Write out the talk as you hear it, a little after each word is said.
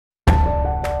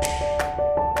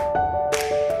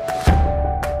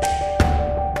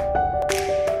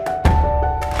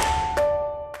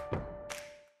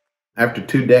After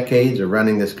 2 decades of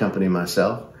running this company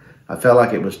myself, I felt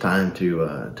like it was time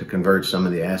to convert some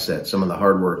of the assets, some of the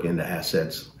hard work into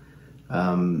assets.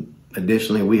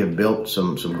 Additionally, we have built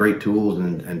some great tools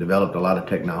and developed a lot of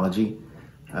technology.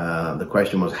 The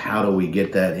question was, how do we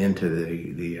get that into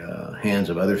the hands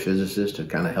of other physicists to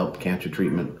kind of help cancer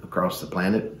treatment across the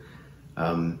planet?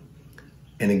 And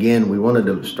again, we wanted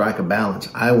to strike a balance.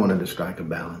 I wanted to strike a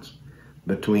balance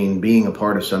between being a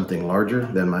part of something larger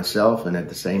than myself and at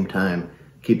the same time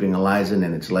keeping Alyzen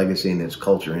and its legacy and its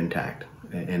culture intact.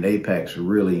 And Apex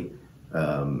really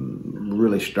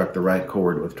struck the right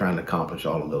chord with trying to accomplish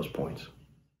all of those points.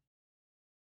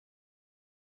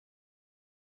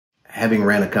 Having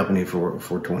ran a company for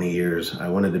 20 years, I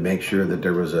wanted to make sure that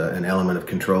there was an element of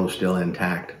control still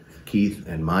intact. Keith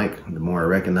and Mike, the more I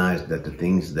recognized that the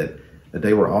things that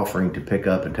they were offering to pick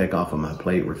up and take off of my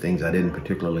plate were things I didn't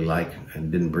particularly like and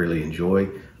didn't really enjoy,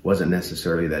 wasn't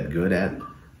necessarily that good at.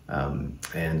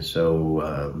 And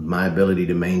so my ability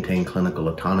to maintain clinical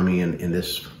autonomy in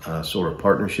this sort of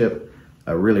partnership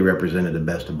really represented the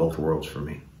best of both worlds for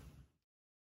me.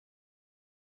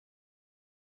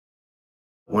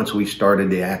 Once we started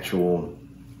the actual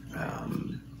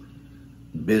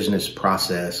business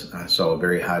process, I saw a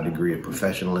very high degree of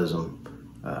professionalism,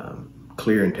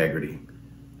 clear integrity.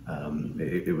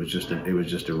 It was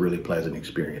just a really pleasant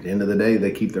experience. At the end of the day,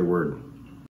 they keep their word.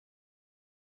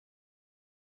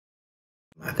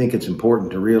 I think it's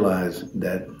important to realize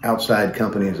that outside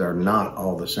companies are not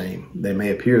all the same. They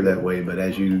may appear that way, but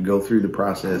as you go through the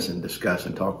process and discuss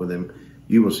and talk with them,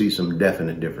 you will see some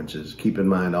definite differences. Keep in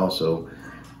mind also,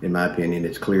 in my opinion,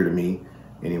 it's clear to me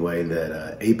anyway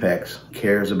that Apex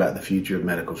cares about the future of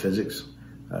medical physics.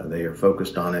 They are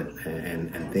focused on it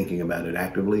and thinking about it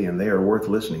actively, and they are worth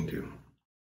listening to.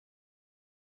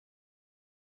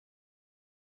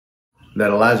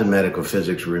 That Alyzen Medical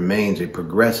Physics remains a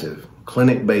progressive,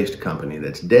 clinic-based company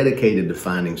that's dedicated to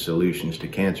finding solutions to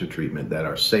cancer treatment that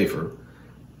are safer,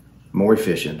 more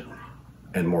efficient,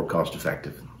 and more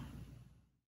cost-effective.